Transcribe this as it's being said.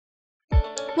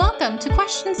Welcome to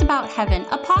Questions About Heaven,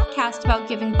 a podcast about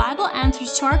giving Bible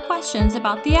answers to our questions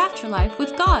about the afterlife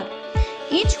with God.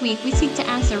 Each week, we seek to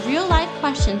answer real-life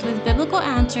questions with biblical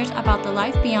answers about the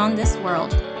life beyond this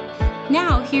world.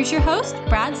 Now, here's your host,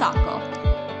 Brad Zockel.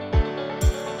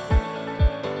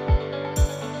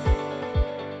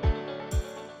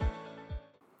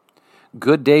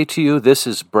 Good day to you. This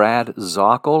is Brad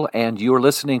Zockel, and you're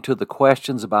listening to the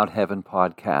Questions About Heaven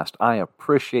podcast. I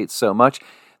appreciate so much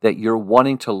that you're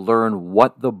wanting to learn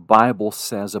what the Bible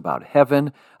says about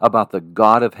heaven, about the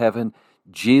God of heaven,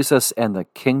 Jesus and the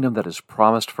kingdom that is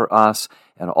promised for us,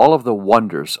 and all of the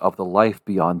wonders of the life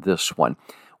beyond this one.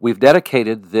 We've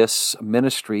dedicated this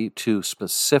ministry to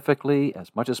specifically, as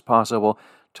much as possible,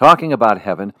 talking about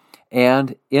heaven,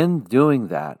 and in doing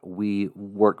that, we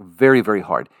work very, very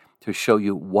hard to show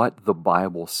you what the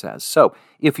Bible says. So,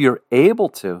 if you're able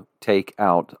to take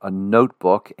out a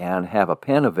notebook and have a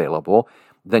pen available,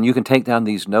 then you can take down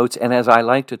these notes. And as I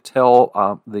like to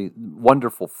tell the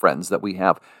wonderful friends that we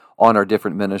have on our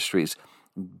different ministries,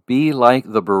 be like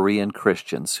the Berean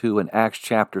Christians who in Acts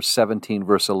chapter 17,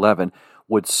 verse 11,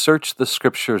 would search the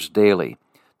Scriptures daily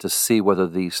to see whether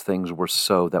these things were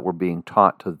so that were being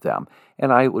taught to them.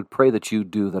 And I would pray that you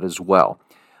do that as well.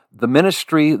 The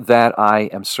ministry that I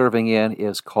am serving in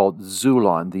is called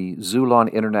Zulon, the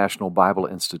Zulon International Bible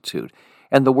Institute.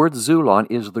 And the word Zulon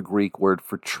is the Greek word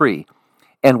for tree.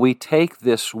 And we take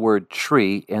this word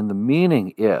tree, and the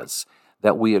meaning is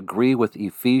that we agree with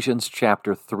Ephesians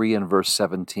chapter 3 and verse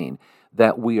 17,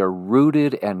 that we are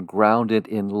rooted and grounded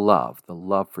in love, the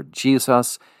love for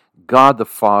Jesus, God the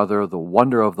Father, the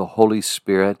wonder of the Holy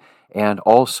Spirit, and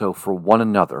also for one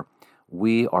another.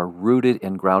 We are rooted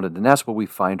and grounded, and that's where we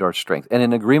find our strength. And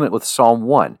in agreement with Psalm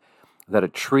 1, that a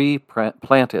tree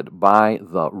planted by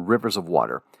the rivers of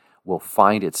water will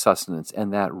find its sustenance,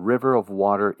 and that river of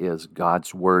water is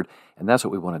God's Word, and that's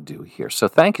what we want to do here. So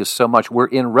thank you so much. We're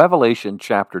in Revelation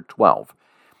chapter 12,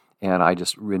 and I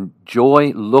just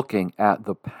enjoy looking at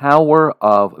the power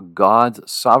of God's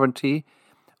sovereignty,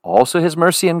 also His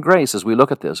mercy and grace as we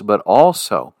look at this, but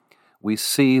also we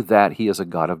see that He is a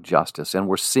God of justice, and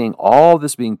we're seeing all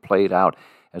this being played out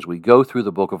as we go through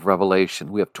the book of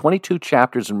Revelation. We have 22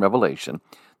 chapters in Revelation,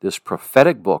 this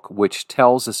prophetic book which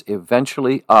tells us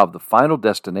eventually of the final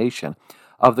destination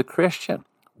of the Christian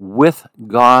with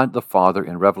God the Father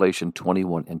in Revelation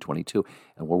 21 and 22.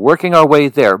 And we're working our way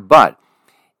there, but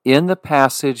in the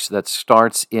passage that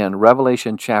starts in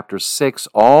Revelation chapter 6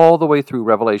 all the way through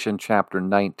Revelation chapter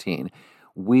 19,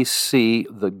 we see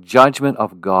the judgment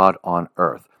of God on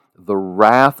earth, the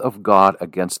wrath of God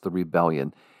against the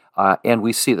rebellion, and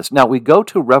we see this. Now, we go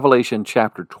to Revelation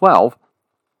chapter 12,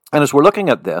 and as we're looking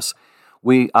at this,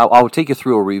 I'll take you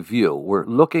through a review. We're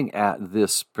looking at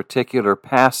this particular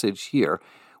passage here,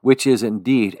 which is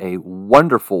indeed a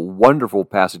wonderful, wonderful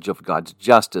passage of God's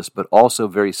justice, but also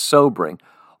very sobering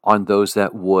on those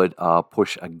that would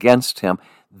push against Him.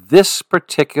 This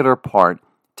particular part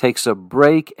takes a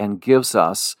break and gives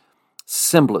us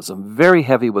symbolism, very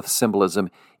heavy with symbolism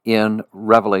in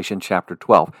Revelation chapter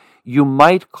 12. You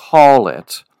might call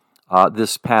it,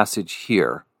 this passage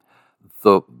here,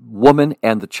 the woman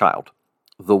and the child.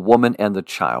 The woman and the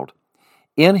child.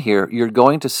 In here, you're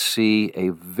going to see a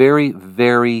very,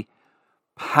 very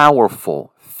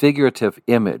powerful figurative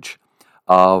image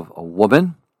of a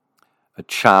woman, a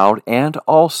child, and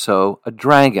also a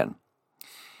dragon.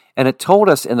 And it told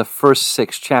us in the first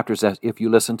 6 chapters, that if you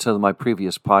listen to my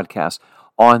previous podcast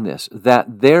on this,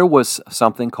 that there was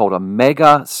something called a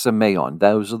mega semeion.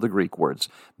 Those are the Greek words.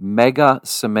 Mega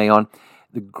semeion,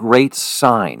 the great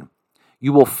sign.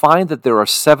 You will find that there are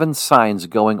 7 signs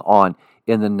going on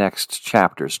in the next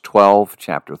chapters, 12,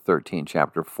 chapter 13,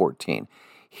 chapter 14.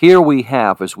 Here we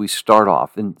have, as we start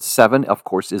off, and 7, of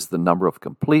course, is the number of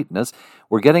completeness.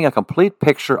 We're getting a complete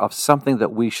picture of something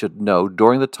that we should know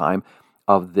during the time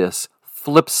of this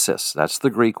thlipsis. That's the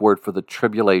Greek word for the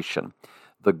tribulation,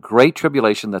 the great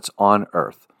tribulation that's on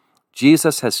earth.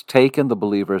 Jesus has taken the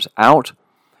believers out,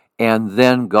 and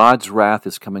then God's wrath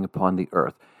is coming upon the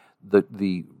earth.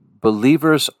 The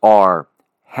believers are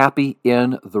happy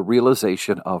in the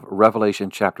realization of Revelation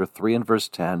chapter 3 and verse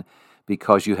 10,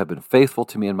 because you have been faithful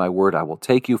to me in my word, I will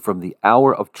take you from the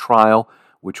hour of trial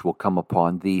which will come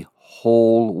upon the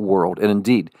whole world. And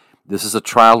indeed, this is a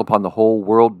trial upon the whole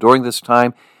world. During this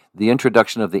time, the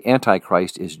introduction of the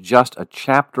Antichrist is just a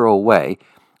chapter away.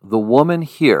 The woman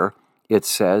here, it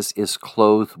says, is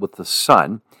clothed with the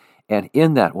sun. And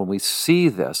in that, when we see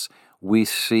this, we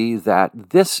see that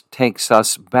this takes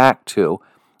us back to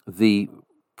the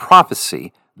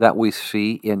prophecy that we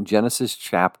see in Genesis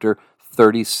chapter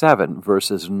 37,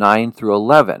 verses 9 through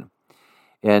 11.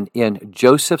 And in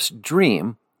Joseph's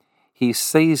dream, he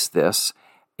sees this.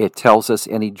 It tells us,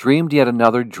 and he dreamed yet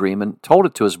another dream and told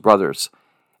it to his brothers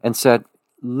and said,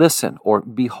 listen, or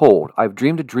behold, I've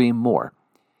dreamed a dream more.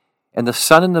 And the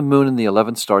sun and the moon and the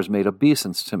 11 stars made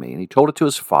obeisance to me. And he told it to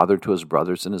his father, to his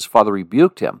brothers, and his father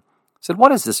rebuked him. He said,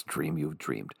 what is this dream you've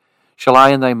dreamed? Shall I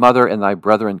and thy mother and thy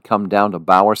brethren come down to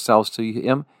bow ourselves to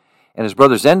him? And his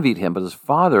brothers envied him, but his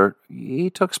father, he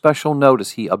took special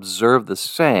notice. He observed the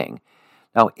saying.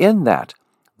 Now in that,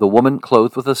 the woman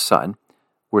clothed with the sun,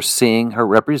 we're seeing her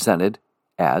represented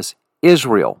as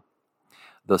Israel.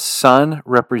 The sun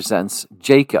represents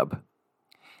Jacob.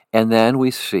 And then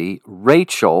we see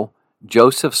Rachel,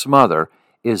 Joseph's mother,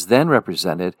 is then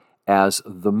represented as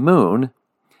the moon.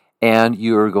 And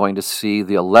you're going to see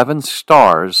the 11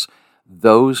 stars.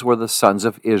 Those were the sons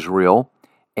of Israel.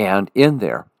 And in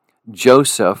there,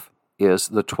 Joseph is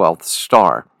the 12th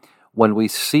star. When we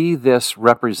see this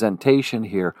representation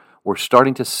here, we're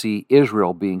starting to see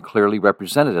Israel being clearly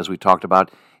represented, as we talked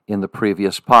about in the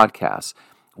previous podcast.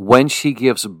 When she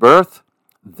gives birth,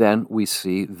 then we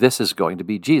see this is going to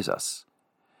be Jesus.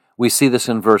 We see this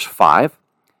in verse 5.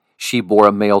 She bore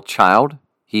a male child.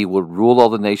 He would rule all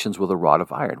the nations with a rod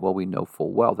of iron. Well, we know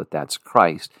full well that that's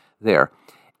Christ there.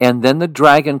 And then the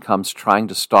dragon comes trying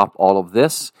to stop all of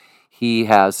this. He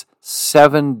has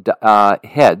 7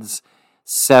 heads,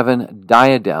 7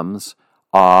 diadems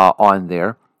on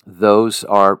there. Those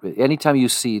are, anytime you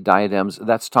see diadems,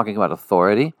 that's talking about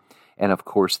authority. And of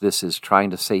course, this is trying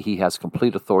to say he has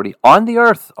complete authority on the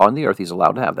earth. On the earth, he's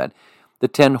allowed to have that. The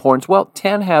 10 horns, well,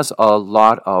 10 has a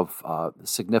lot of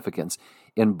significance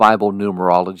in Bible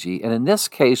numerology. And in this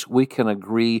case, we can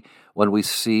agree when we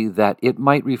see that it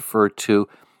might refer to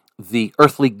the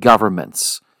earthly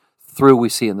governments through we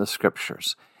see in the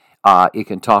scriptures. It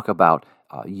can talk about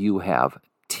you have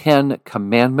 10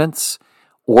 commandments,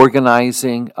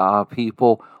 organizing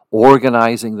people,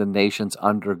 organizing the nations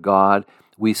under God.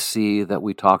 We see that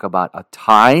we talk about a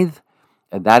tithe,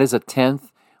 and that is a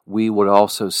tenth. We would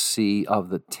also see of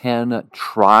the 10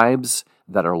 tribes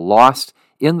that are lost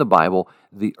in the Bible,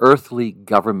 the earthly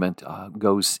government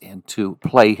goes into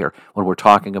play here when we're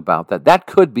talking about that. That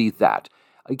could be that.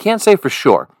 I can't say for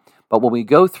sure, but when we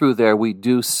go through there, we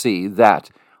do see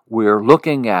that we're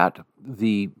looking at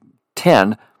the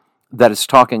 10 that is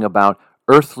talking about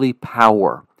earthly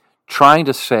power, trying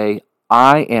to say,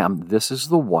 I am, this is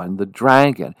the one, the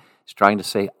dragon, is trying to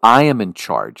say, I am in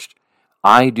charge.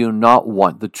 I do not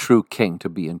want the true king to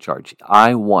be in charge.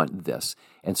 I want this.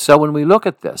 And so when we look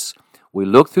at this, we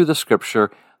look through the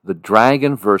scripture, the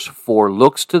dragon, verse 4,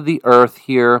 looks to the earth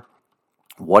here.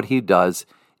 What he does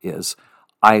is,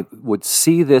 I would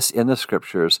see this in the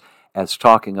scriptures as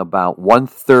talking about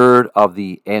 1/3 of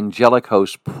the angelic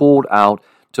host pulled out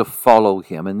to follow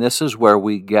him. And this is where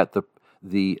we get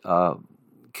the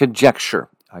conjecture,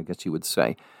 I guess you would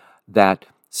say, that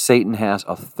Satan has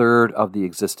 1/3 of the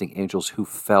existing angels who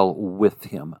fell with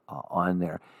him on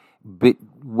there. But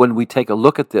when we take a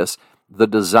look at this, the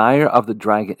desire of the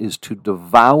dragon is to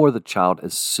devour the child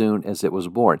as soon as it was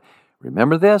born.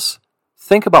 Remember this?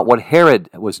 Think about what Herod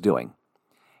was doing.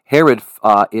 Herod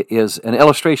is an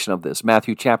illustration of this,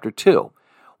 Matthew chapter 2.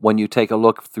 When you take a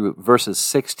look through verses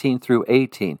 16 through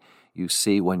 18, you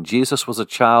see when Jesus was a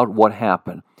child, what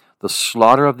happened? The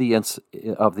slaughter of the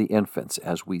infants,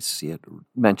 as we see it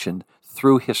mentioned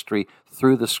through history,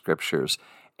 through the scriptures.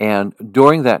 And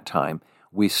during that time,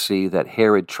 we see that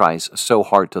Herod tries so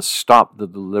hard to stop the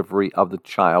delivery of the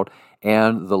child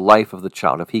and the life of the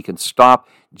child. If he can stop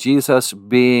Jesus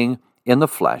being in the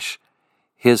flesh,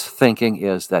 his thinking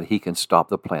is that he can stop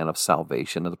the plan of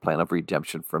salvation and the plan of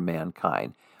redemption for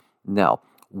mankind. Now,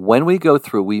 when we go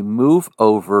through, we move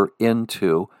over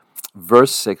into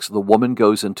verse 6. The woman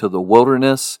goes into the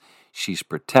wilderness. She's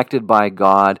protected by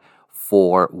God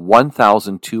for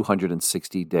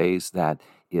 1,260 days. That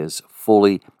is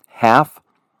fully half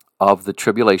of the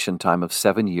tribulation time of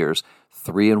 7 years,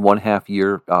 3.5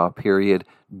 year period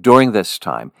during this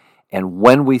time. And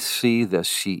when we see this,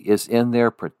 she is in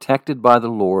there protected by the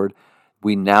Lord.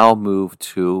 We now move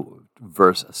to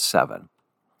verse 7.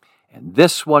 And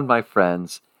this one, my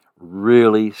friends,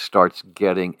 really starts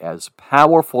getting as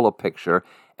powerful a picture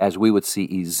as we would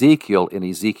see Ezekiel in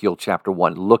Ezekiel chapter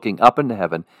 1, looking up into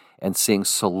heaven and seeing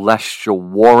celestial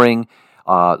warring.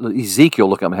 Ezekiel,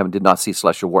 looking up in heaven, did not see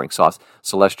celestial warring, saw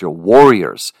celestial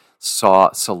warriors,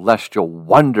 saw celestial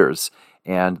wonders,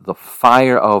 and the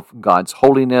fire of God's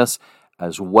holiness,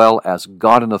 as well as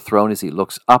God on the throne as he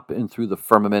looks up and through the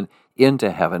firmament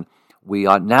into heaven. We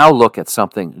now look at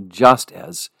something just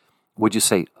as, would you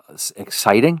say,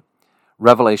 exciting?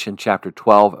 Revelation chapter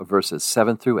 12, verses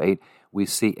 7 through 8, We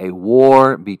see a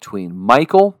war between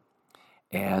Michael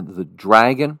and the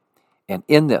dragon. And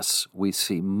in this, we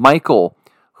see Michael,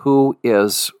 who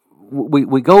is,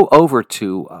 we go over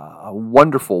to a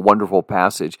wonderful, wonderful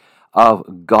passage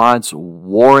of God's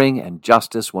warring and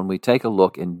justice when we take a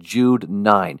look in Jude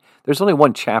 9. There's only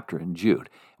one chapter in Jude.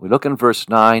 We look in verse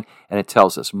 9, and it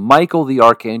tells us, Michael the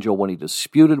archangel, when he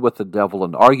disputed with the devil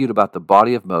and argued about the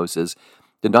body of Moses,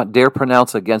 did not dare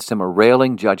pronounce against him a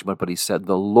railing judgment, but he said,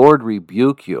 the Lord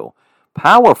rebuke you.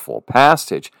 Powerful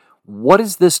passage. What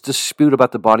is this dispute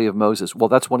about the body of Moses? Well,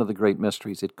 that's one of the great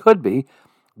mysteries. It could be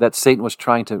that Satan was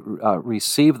trying to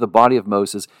receive the body of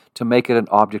Moses to make it an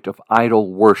object of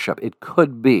idol worship. It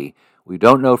could be. We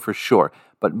don't know for sure.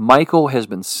 But Michael has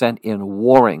been sent in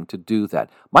warring to do that.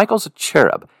 Michael's a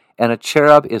cherub, and a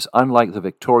cherub is unlike the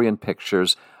Victorian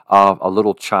pictures of a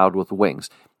little child with wings.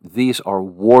 These are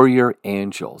warrior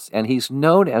angels, and he's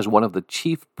known as one of the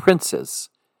chief princes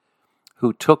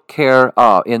who took care,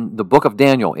 in the book of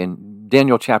Daniel, in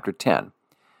Daniel chapter 10,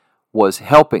 was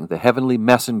helping the heavenly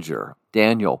messenger,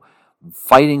 Daniel,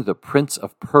 fighting the prince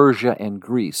of Persia and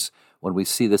Greece. When we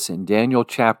see this in Daniel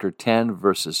chapter 10,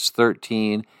 verses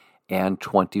 13 and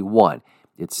 21.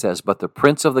 It says, but the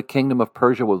prince of the kingdom of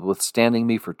Persia was withstanding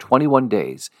me for 21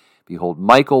 days. Behold,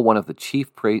 Michael, one of the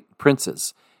chief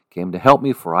princes, came to help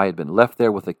me, for I had been left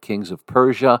there with the kings of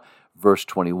Persia. Verse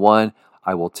 21,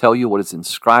 I will tell you what is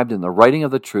inscribed in the writing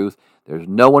of the truth. There's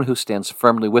no one who stands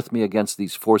firmly with me against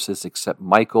these forces except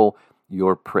Michael,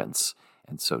 your prince.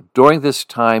 And so during this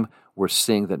time, we're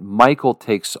seeing that Michael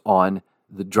takes on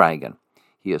the dragon.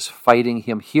 He is fighting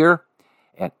him here.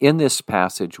 And in this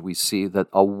passage, we see that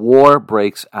a war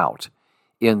breaks out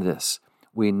in this.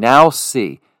 We now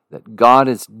see that God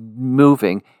is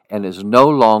moving and is no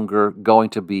longer going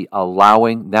to be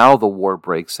allowing. Now the war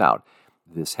breaks out.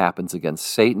 This happens against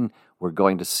Satan. We're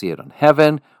going to see it on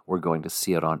heaven. We're going to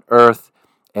see it on earth.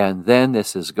 And then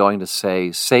this is going to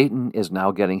say Satan is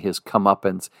now getting his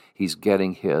comeuppance. He's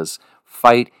getting his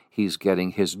fight. He's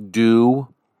getting his due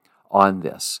on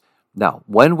this. Now,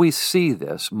 when we see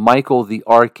this, Michael the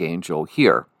archangel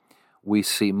here, we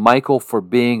see Michael for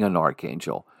being an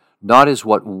archangel, not as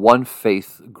what one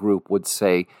faith group would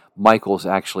say Michael's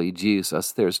actually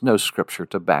Jesus. There's no scripture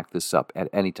to back this up at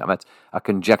any time. That's a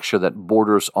conjecture that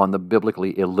borders on the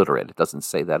biblically illiterate. It doesn't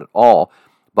say that at all,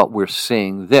 but we're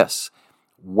seeing this.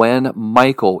 When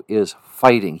Michael is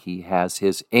fighting, he has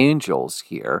his angels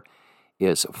here,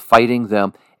 is fighting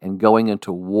them and going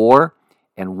into war.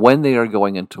 And when they are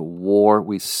going into war,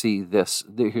 we see this.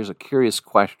 Here's a curious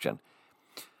question.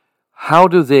 How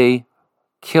do they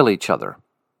kill each other?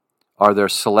 Are there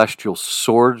celestial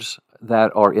swords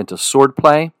that are into sword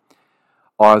play?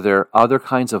 Are there other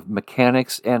kinds of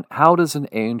mechanics? And how does an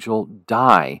angel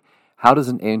die? How does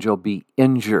an angel be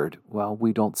injured? Well,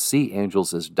 we don't see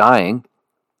angels as dying.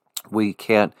 We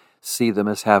can't see them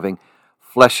as having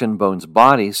flesh and bones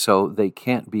bodies, so they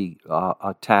can't be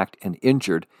attacked and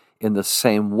injured in the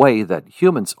same way that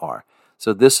humans are.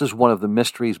 So this is one of the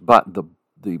mysteries, but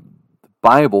the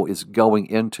Bible is going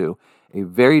into a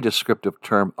very descriptive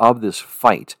term of this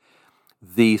fight.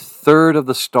 The third of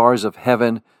the stars of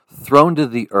heaven thrown to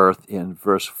the earth in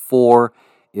verse 4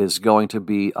 is going to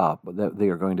be, they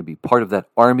are going to be part of that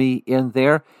army in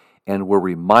there, and we're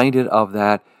reminded of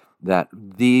that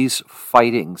these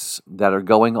fightings that are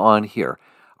going on here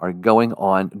are going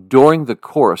on during the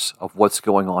course of what's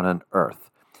going on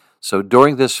earth. So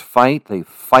during this fight, they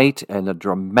fight in a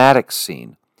dramatic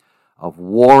scene of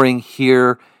warring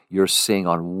here. You're seeing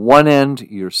on one end,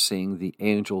 you're seeing the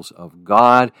angels of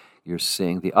God. You're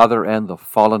seeing the other end, the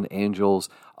fallen angels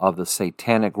of the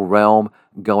satanic realm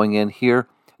going in here.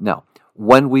 Now,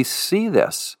 when we see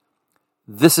this,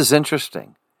 this is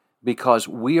interesting because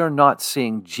we are not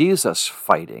seeing Jesus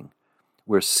fighting.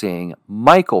 We're seeing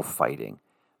Michael fighting.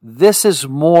 This is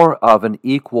more of an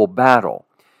equal battle,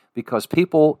 because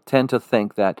people tend to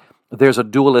think that there's a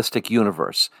dualistic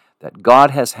universe, that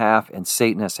God has half and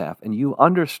Satan has half. And you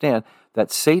understand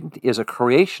that Satan is a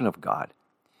creation of God.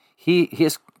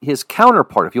 His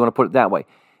counterpart, if you want to put it that way,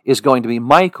 is going to be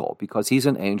Michael, because he's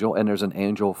an angel and there's an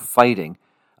angel fighting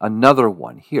another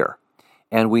one here.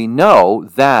 And we know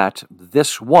that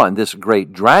this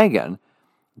great dragon,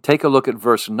 take a look at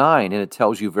verse 9, and it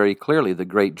tells you very clearly the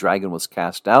great dragon was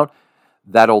cast out.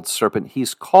 That old serpent,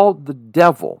 he's called the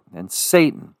devil, and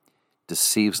Satan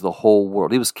deceives the whole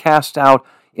world. He was cast out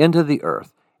into the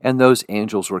earth, and those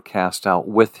angels were cast out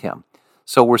with him.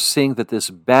 So we're seeing that this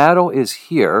battle is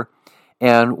here,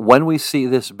 and when we see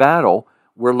this battle,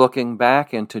 we're looking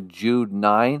back into Jude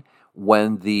 9,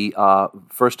 when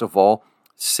first of all,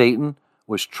 Satan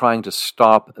was trying to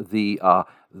stop the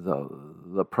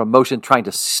the promotion, trying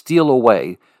to steal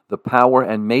away the power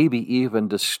and maybe even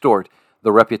distort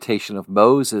the reputation of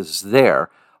Moses there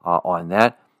on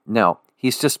that. Now,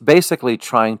 he's just basically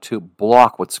trying to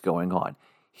block what's going on.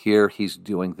 Here he's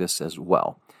doing this as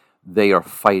well. They are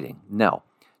fighting. Now,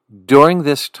 during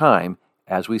this time,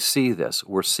 as we see this,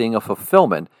 we're seeing a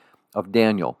fulfillment of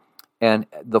Daniel. And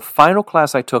the final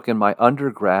class I took in my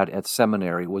undergrad at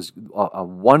seminary was a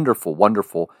wonderful,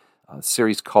 wonderful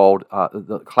series called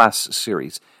the class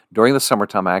series. During the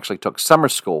summertime, I actually took summer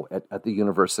school at the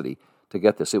university to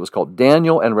get this. It was called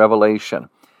Daniel and Revelation.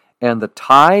 And the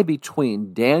tie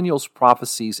between Daniel's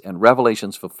prophecies and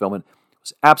Revelation's fulfillment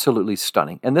was absolutely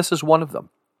stunning. And this is one of them.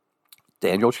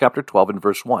 Daniel chapter 12 and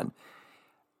verse 1.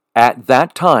 At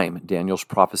that time, Daniel's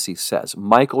prophecy says,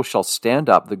 Michael shall stand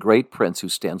up, the great prince who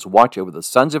stands watch over the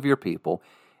sons of your people,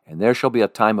 and there shall be a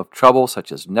time of trouble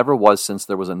such as never was since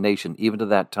there was a nation, even to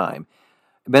that time.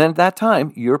 But at that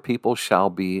time, your people shall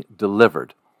be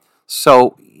delivered.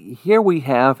 So here we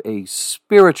have a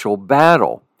spiritual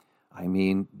battle. I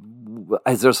mean,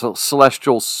 is there a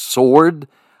celestial sword?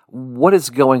 What is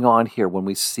going on here when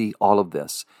we see all of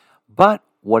this? But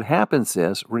what happens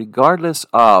is, regardless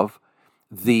of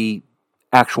the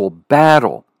actual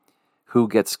battle, who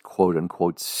gets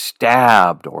quote-unquote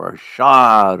stabbed or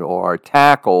shot or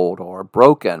tackled or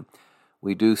broken,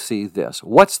 we do see this.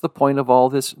 What's the point of all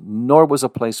this? Nor was a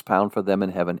place found for them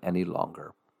in heaven any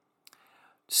longer.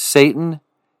 Satan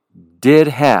did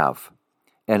have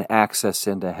an access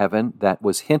into heaven that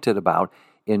was hinted about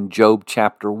in Job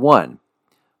chapter 1.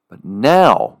 But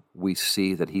now we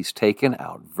see that he's taken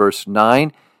out. Verse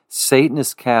 9, Satan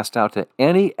is cast out to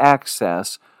any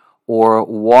access or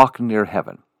walk near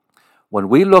heaven. When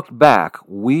we looked back,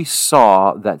 we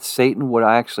saw that Satan would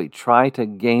actually try to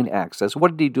gain access.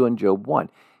 What did he do in Job 1?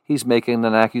 He's making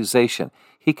an accusation.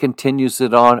 He continues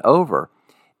it on over.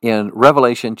 In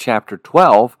Revelation chapter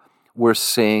 12, we're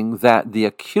seeing that the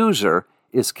accuser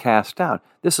is cast out.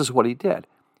 This is what he did.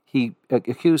 He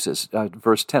accuses,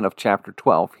 verse 10 of chapter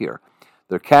 12 here.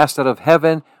 They're cast out of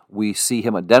heaven. We see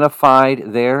him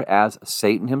identified there as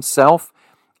Satan himself.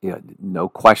 No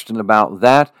question about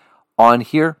that on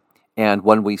here. And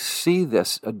when we see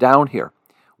this down here,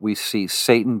 we see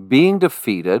Satan being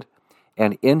defeated,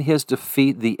 and in his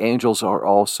defeat, the angels are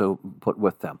also put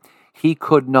with them. He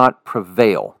could not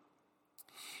prevail.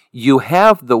 You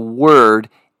have the word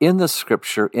in the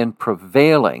scripture in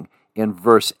prevailing in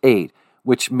verse 8,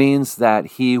 which means that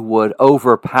he would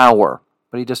overpower,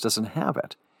 but he just doesn't have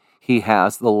it. He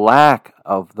has the lack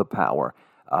of the power,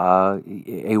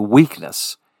 a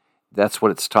weakness. That's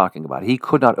what it's talking about. He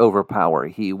could not overpower.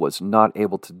 He was not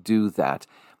able to do that.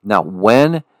 Now,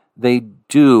 when they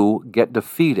do get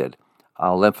defeated,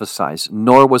 I'll emphasize,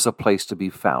 nor was a place to be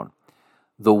found.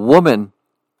 The woman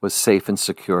was safe and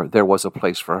secure. There was a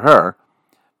place for her.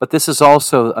 But this is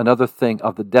also another thing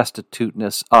of the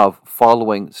destituteness of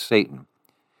following Satan.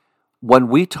 When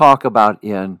we talk about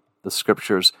in the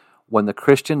scriptures, when the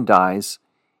Christian dies,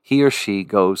 he or she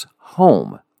goes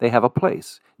home. They have a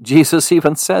place. Jesus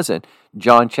even says it,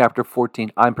 John chapter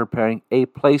 14, I'm preparing a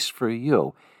place for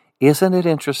you. Isn't it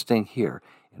interesting here?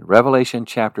 In Revelation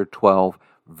chapter 12,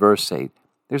 verse 8,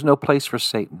 there's no place for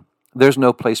Satan. There's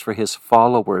no place for his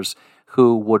followers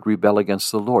who would rebel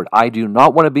against the Lord. I do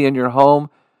not want to be in your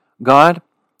home, God,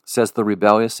 says the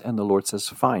rebellious, and the Lord says,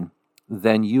 fine.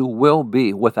 Then you will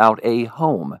be without a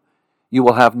home. You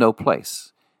will have no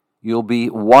place. You'll be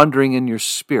wandering in your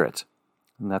spirit.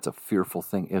 And that's a fearful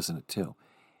thing, isn't it, too?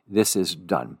 This is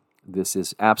done. This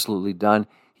is absolutely done.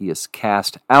 He is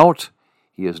cast out.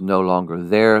 He is no longer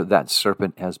there. That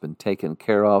serpent has been taken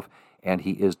care of, and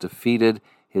he is defeated.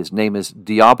 His name is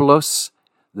Diabolos,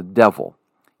 the devil.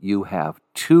 You have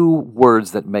two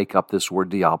words that make up this word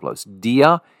Diabolos.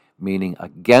 Dia, meaning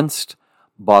against.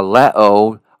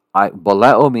 Baleo,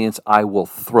 baleo means I will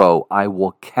throw, I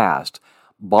will cast.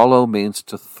 Balo means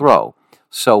to throw.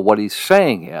 So what he's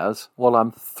saying is, well,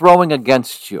 I'm throwing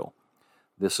against you.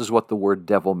 This is what the word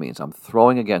devil means. I'm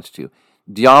throwing against you.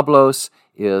 Diabolos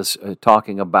is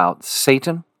talking about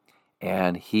Satan,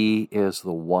 and he is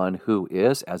the one who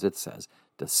is, as it says,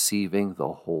 deceiving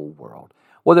the whole world.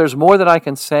 Well, there's more that I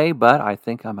can say, but I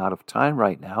think I'm out of time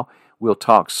right now. We'll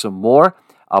talk some more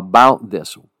about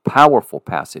this powerful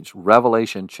passage,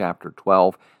 Revelation chapter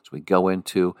 12, as we go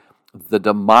into the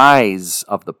demise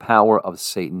of the power of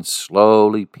Satan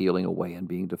slowly peeling away and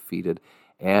being defeated,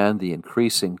 and the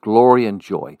increasing glory and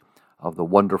joy of the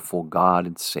wonderful God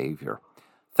and Savior.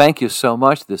 Thank you so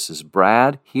much. This is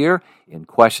Brad here in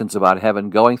Questions About Heaven,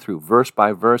 going through verse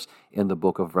by verse in the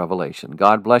book of Revelation.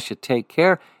 God bless you. Take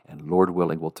care, and Lord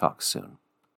willing, we'll talk soon.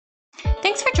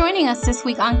 Thanks for joining us this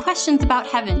week on Questions About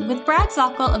Heaven with Brad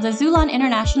Zockel of the Xulon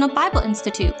International Bible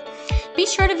Institute. Be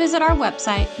sure to visit our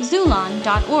website,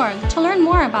 xulon.org, to learn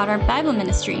more about our Bible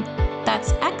ministry.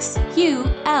 That's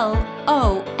xulon.org.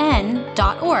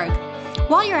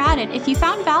 While you're at it, if you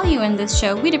found value in this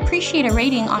show, we'd appreciate a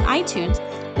rating on iTunes,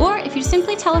 or if you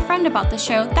simply tell a friend about the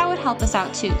show, that would help us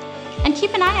out too. And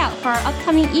keep an eye out for our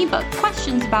upcoming ebook,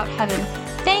 Questions About Heaven.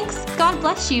 Thanks, God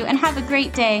bless you, and have a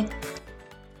great day.